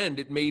 in the end,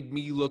 it made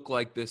me look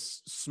like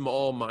this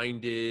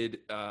small-minded,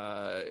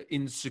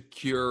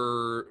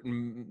 insecure,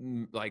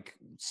 like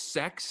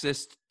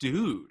sexist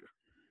dude,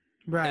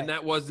 Right. and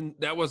that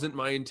wasn't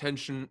my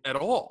intention at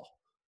all.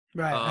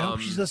 Right. I hope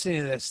she's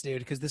listening to this, dude,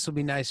 because this will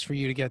be nice for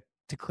you to get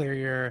to clear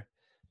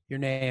your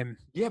name.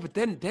 Yeah, but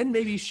then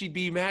maybe she'd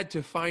be mad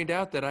to find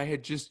out that I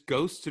had just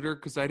ghosted her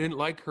because I didn't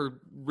like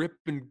her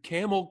ripping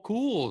Camel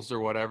Cools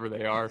or whatever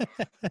they are.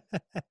 I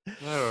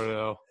don't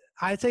know.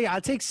 I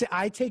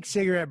take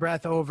cigarette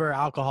breath over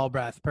alcohol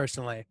breath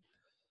personally.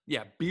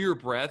 Yeah, beer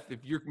breath.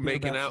 If you're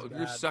making breath out, is if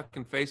you're bad.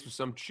 sucking face with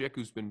some chick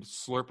who's been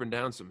slurping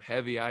down some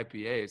heavy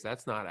IPAs,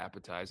 that's not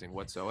appetizing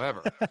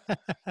whatsoever.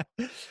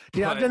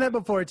 Dude, I've done that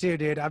before too,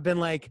 dude. I've been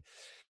like,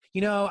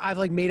 I've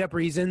like made up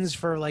reasons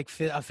for like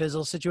a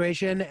fizzle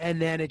situation,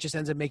 and then it just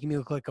ends up making me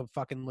look like a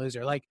fucking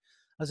loser. Like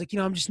I was like,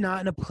 I'm just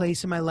not in a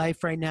place in my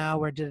life right now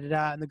where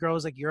da-da-da. And the girl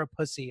was like, you're a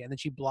pussy, and then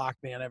she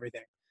blocked me on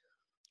everything.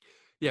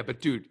 Yeah,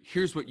 but dude,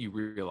 here's what you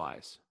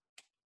realize.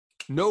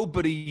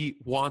 Nobody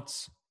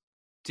wants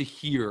to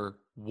hear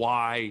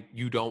why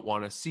you don't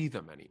want to see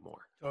them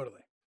anymore.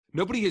 Totally.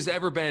 Nobody has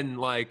ever been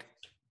like,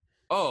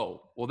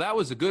 oh, well, that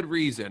was a good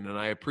reason, and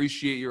I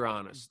appreciate your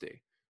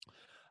honesty.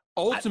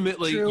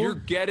 Ultimately, True. you're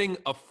getting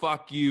a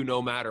fuck you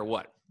no matter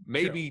what.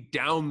 Maybe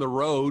down the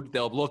road,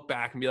 they'll look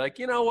back and be like,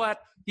 you know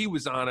what? He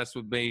was honest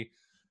with me.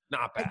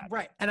 Not bad.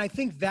 Right. And I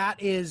think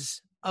that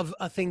is of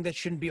a thing that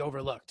shouldn't be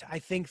overlooked. I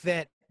think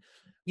that,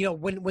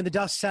 when the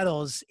dust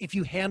settles, if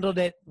you handled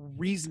it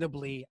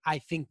reasonably, I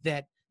think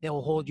that they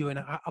will hold you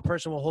a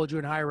person will hold you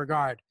in higher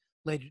regard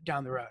later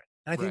down the road.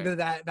 And I think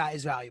that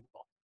is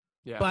valuable.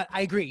 Yeah. But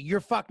I agree. You're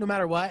fucked no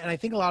matter what. And I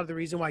think a lot of the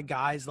reason why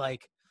guys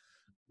like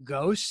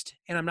ghost,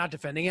 and I'm not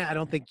defending it. I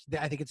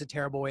think it's a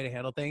terrible way to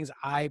handle things.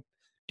 I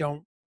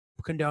don't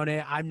condone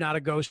it. I'm not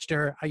a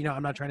ghoster.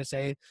 I'm not trying to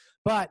say,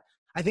 but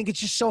I think it's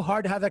just so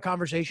hard to have that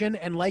conversation.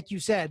 And like you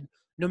said,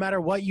 no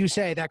matter what you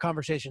say, that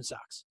conversation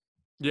sucks.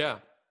 Yeah.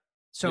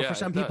 So Yeah, for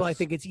some it people, I does.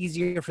 think it's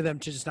easier for them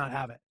to just not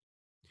have it.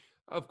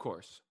 Of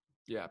course.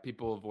 Yeah,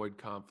 people avoid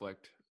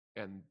conflict,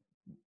 and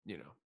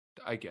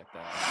I get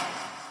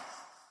that.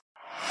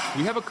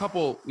 We have a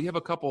couple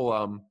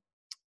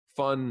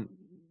fun,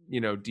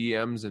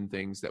 DMs and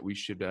things that we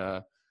should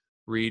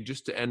read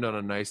just to end on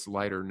a nice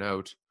lighter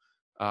note.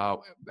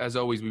 As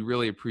always, we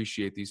really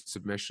appreciate these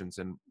submissions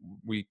and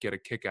we get a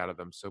kick out of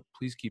them. So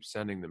please keep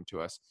sending them to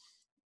us.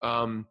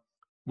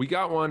 We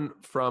got one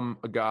from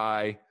a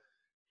guy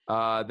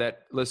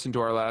that listened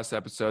to our last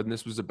episode, and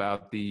this was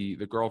about the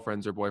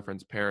girlfriend's or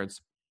boyfriend's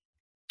parents.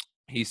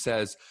 He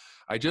says,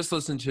 I just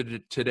listened to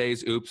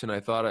today's Oops, and I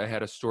thought I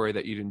had a story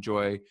that you'd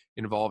enjoy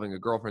involving a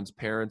girlfriend's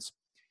parents.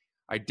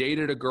 I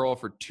dated a girl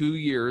for 2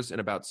 years and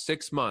about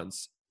 6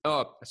 months.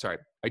 I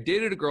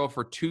dated a girl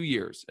for 2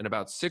 years, and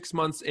about 6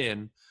 months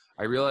in,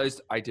 I realized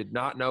I did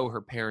not know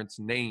her parents'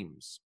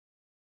 names.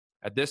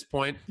 At this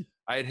point,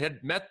 I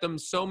had met them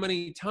so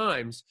many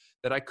times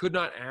that I could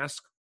not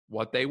ask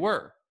what they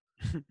were.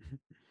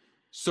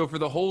 So for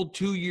the whole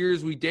 2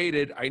 years we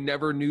dated, I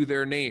never knew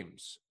their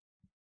names.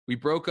 We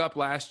broke up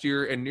last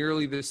year, and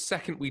nearly the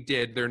second we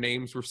did, their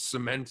names were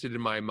cemented in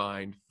my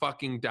mind.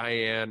 Fucking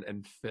Diane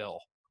and Phil.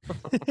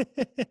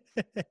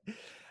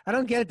 I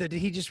don't get it though. Did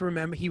he just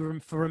remember? He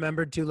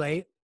remembered too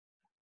late?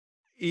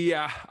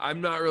 Yeah,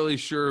 I'm not really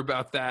sure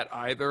about that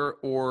either,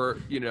 or,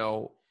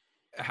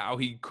 how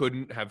he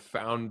couldn't have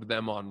found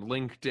them on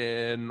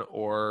LinkedIn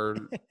or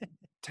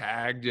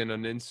tagged in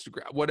an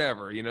Instagram,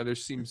 whatever. There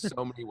seems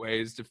so many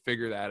ways to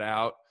figure that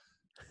out.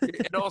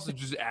 And also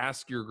just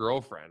ask your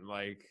girlfriend,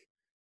 like.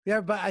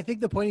 Yeah, but I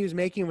think the point he was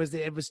making was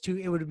that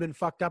it would have been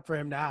fucked up for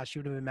him to ask. She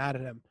would have been mad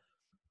at him.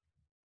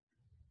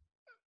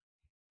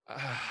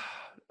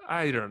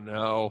 I don't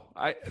know.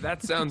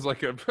 That sounds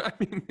like that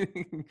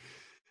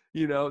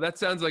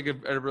sounds like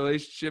a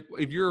relationship.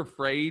 If you're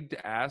afraid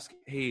to ask,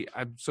 hey,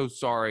 I'm so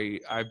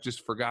sorry, I've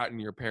just forgotten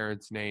your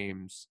parents'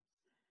 names.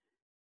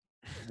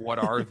 What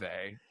are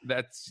they?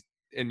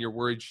 And you're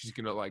worried she's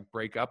going to like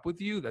break up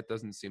with you. That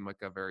doesn't seem like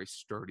a very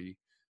sturdy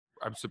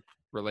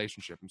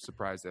relationship. I'm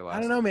surprised they last. I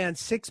don't know, man.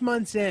 6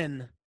 months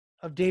in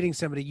of dating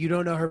somebody, you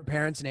don't know her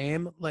parents'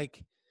 name.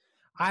 Like,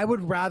 I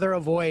would rather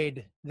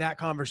avoid that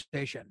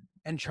conversation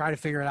and try to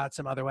figure it out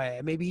some other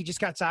way. Maybe he just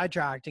got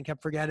sidetracked and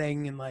kept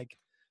forgetting and like.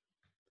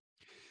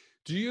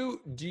 Do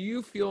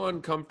you feel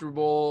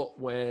uncomfortable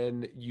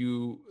when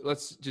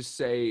let's just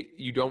say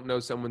you don't know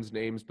someone's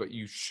names, but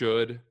you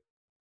should?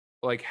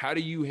 Like, how do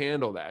you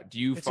handle that? Do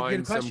you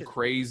find some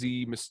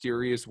crazy,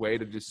 mysterious way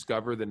to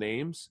discover the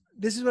names?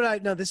 This is what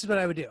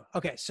I would do.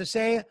 Okay, so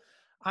say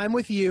I'm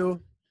with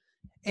you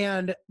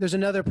and there's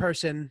another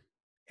person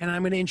and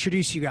I'm going to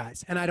introduce you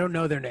guys and I don't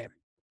know their name.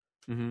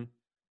 Mm-hmm.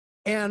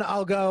 And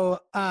I'll go,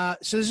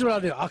 so this is what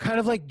I'll do. I'll kind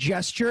of like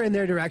gesture in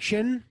their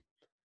direction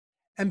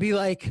and be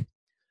like,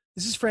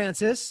 this is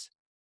Francis.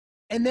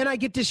 And then I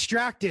get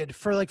distracted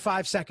for like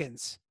 5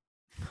 seconds.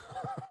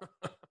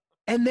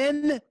 And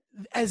then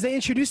as they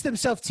introduce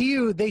themselves to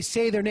you, they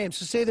say their name.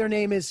 So say their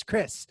name is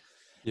Chris.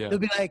 Yeah. They'll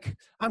be like,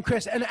 I'm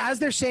Chris. And as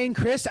they're saying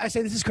Chris, I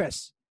say, this is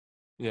Chris.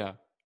 Yeah.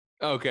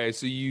 Okay,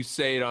 so you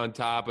say it on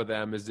top of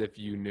them as if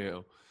you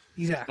knew.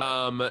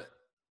 Exactly.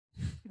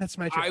 That's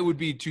my trick. I would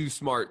be too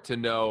smart to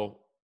know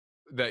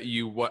that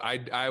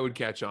I would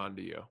catch on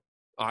to you.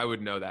 I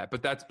would know that,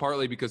 but that's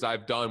partly because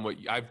I've done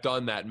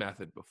that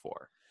method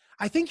before.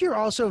 I think you're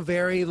also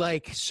very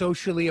like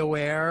socially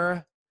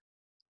aware.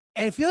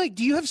 And I feel like,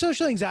 do you have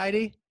social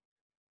anxiety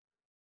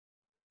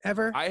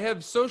ever? I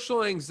have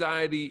social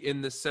anxiety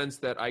in the sense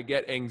that I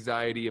get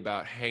anxiety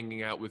about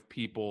hanging out with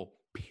people,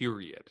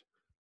 period.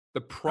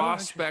 The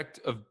prospect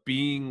of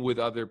being with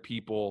other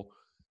people,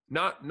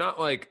 not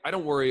like, I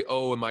don't worry,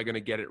 oh, am I going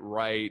to get it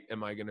right?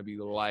 Am I going to be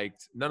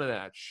liked? None of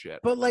that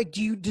shit. But like,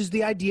 does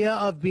the idea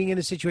of being in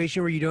a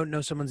situation where you don't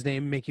know someone's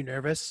name make you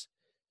nervous?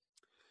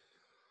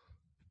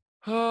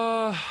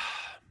 Only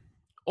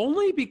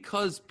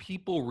because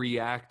people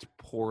react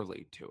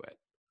poorly to it.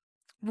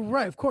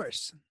 Right, of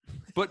course.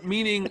 But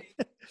meaning,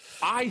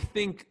 I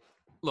think,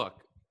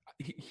 look,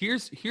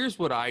 here's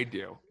what I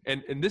do,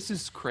 and this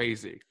is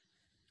crazy.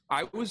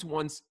 I was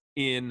once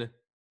in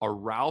a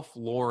Ralph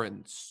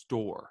Lauren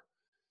store,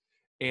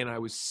 and I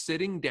was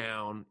sitting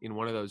down in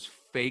one of those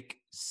fake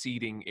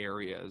seating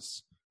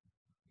areas,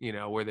 you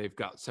know, where they've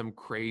got some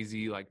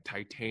crazy like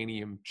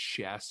titanium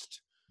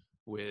chest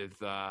with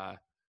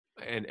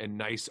and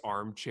nice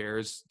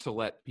armchairs to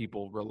let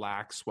people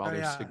relax while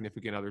their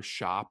significant other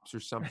shops or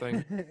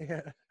something.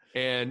 Yeah.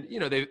 And you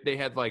know, they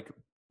had like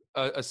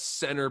a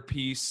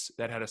centerpiece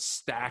that had a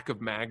stack of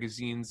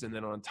magazines, and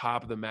then on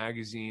top of the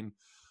magazine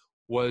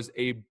was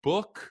a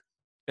book,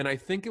 and I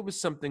think it was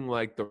something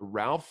like the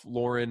Ralph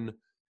Lauren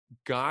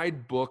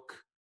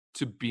Guidebook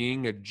to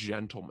Being a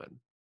Gentleman.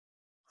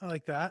 I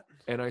like that.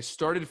 And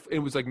it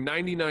was like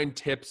 99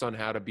 tips on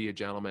how to be a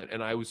gentleman,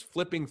 and I was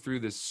flipping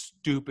through this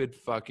stupid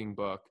fucking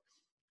book,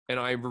 and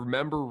I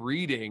remember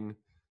reading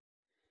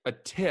a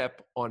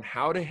tip on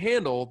how to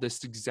handle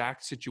this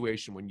exact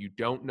situation when you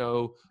don't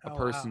know a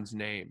person's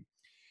name.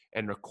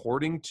 And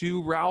according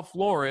to Ralph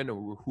Lauren,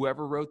 or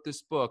whoever wrote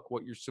this book,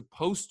 what you're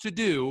supposed to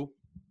do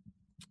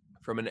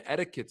from an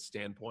etiquette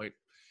standpoint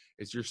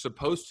is you're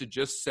supposed to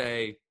just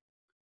say,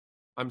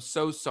 I'm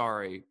so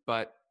sorry,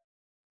 but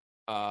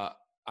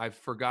I've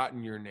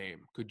forgotten your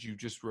name. Could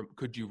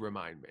you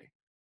remind me?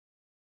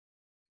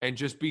 And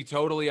just be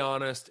totally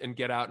honest and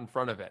get out in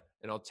front of it.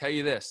 And I'll tell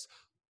you this,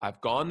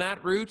 I've gone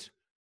that route.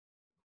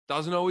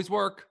 Doesn't always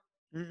work.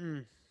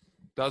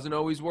 Doesn't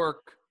always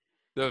work.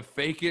 The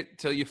fake it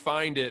till you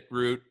find it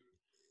route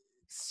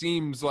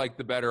seems like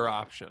the better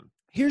option.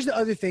 Here's the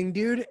other thing,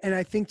 dude, and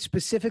I think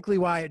specifically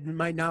why it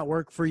might not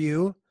work for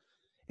you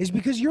is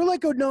because you're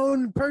like a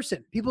known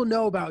person. People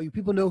know about you.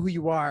 People know who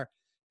you are.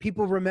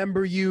 People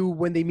remember you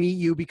when they meet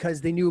you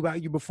because they knew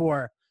about you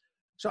before.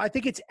 So I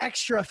think it's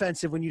extra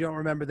offensive when you don't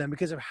remember them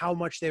because of how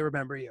much they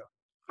remember you.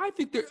 I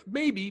think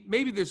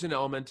maybe there's an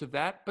element of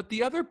that, but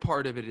the other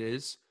part of it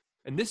is,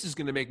 and this is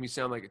going to make me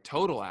sound like a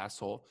total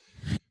asshole,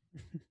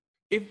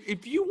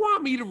 if you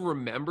want me to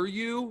remember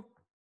you,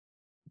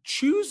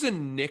 choose a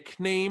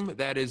nickname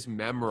that is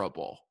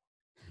memorable.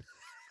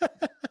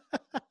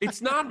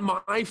 It's not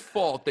my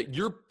fault that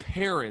your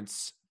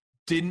parents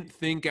didn't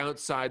think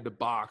outside the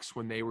box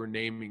when they were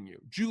naming you.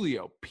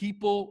 Julio,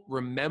 people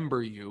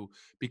remember you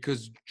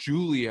because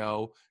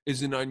Julio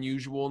is an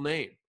unusual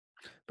name.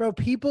 Bro,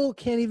 people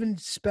can't even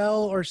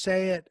spell or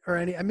say it or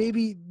any.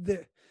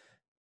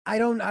 I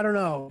don't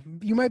know.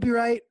 You might be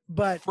right,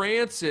 but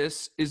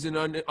Francis is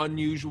an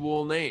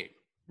unusual name.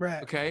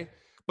 Right. Okay.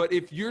 But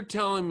if you're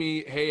telling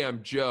me, hey,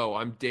 I'm Joe,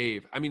 I'm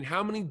Dave. I mean,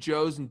 how many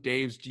Joes and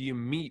Daves do you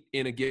meet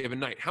in a given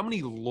night? How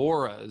many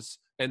Lauras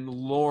and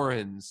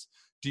Laurens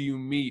do you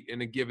meet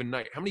in a given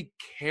night? How many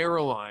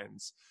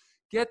Carolines?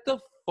 Get the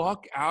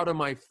fuck out of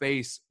my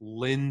face,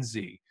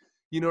 Lindsay.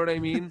 You know what I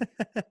mean?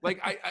 Like,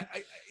 I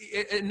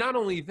and not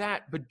only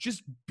that, but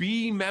just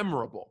be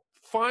memorable.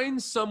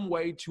 Find some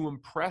way to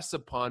impress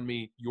upon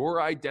me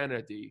your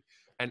identity,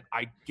 and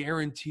I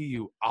guarantee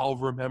you I'll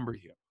remember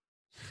you.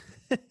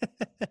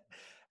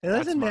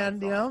 Listen,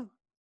 man, you know,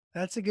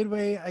 that's a good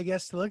way, I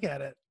guess, to look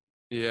at it.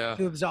 Yeah.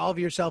 To absolve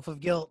yourself of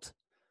guilt.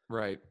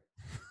 Right.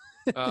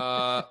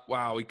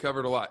 Wow, we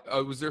covered a lot.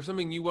 Was there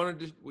something you wanted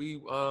to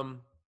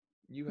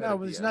you had No,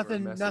 there's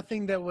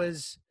nothing that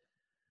was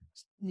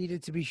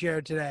needed to be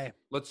shared today.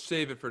 Let's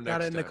save it for next time.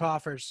 Got it in the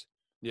coffers.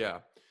 Yeah.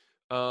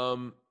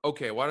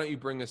 Okay, why don't you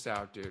bring us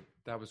out, dude?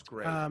 That was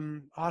great.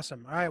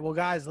 Awesome. All right, well,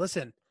 guys,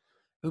 listen.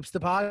 Oops, the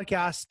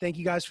podcast. Thank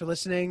you guys for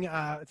listening.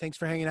 Thanks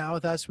for hanging out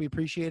with us. We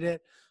appreciate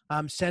it.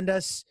 Send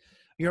us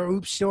your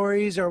oops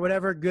stories or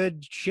whatever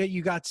good shit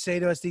you got to say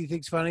to us that you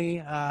think's funny.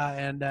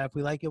 And if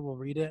we like it, we'll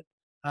read it.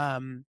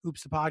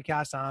 Oops the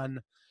podcast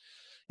on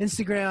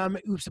Instagram,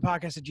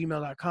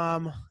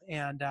 oopsthepodcast@gmail.com.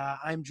 And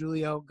I'm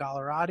Julio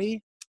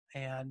Gallerati.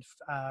 And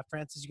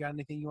Francis, you got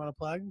anything you want to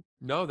plug?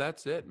 No,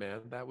 that's it,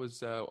 man. That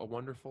was a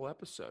wonderful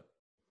episode.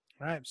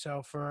 All right.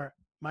 So for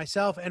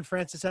myself and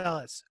Francis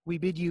Ellis, we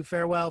bid you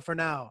farewell for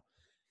now.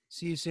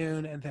 See you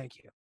soon, and thank you.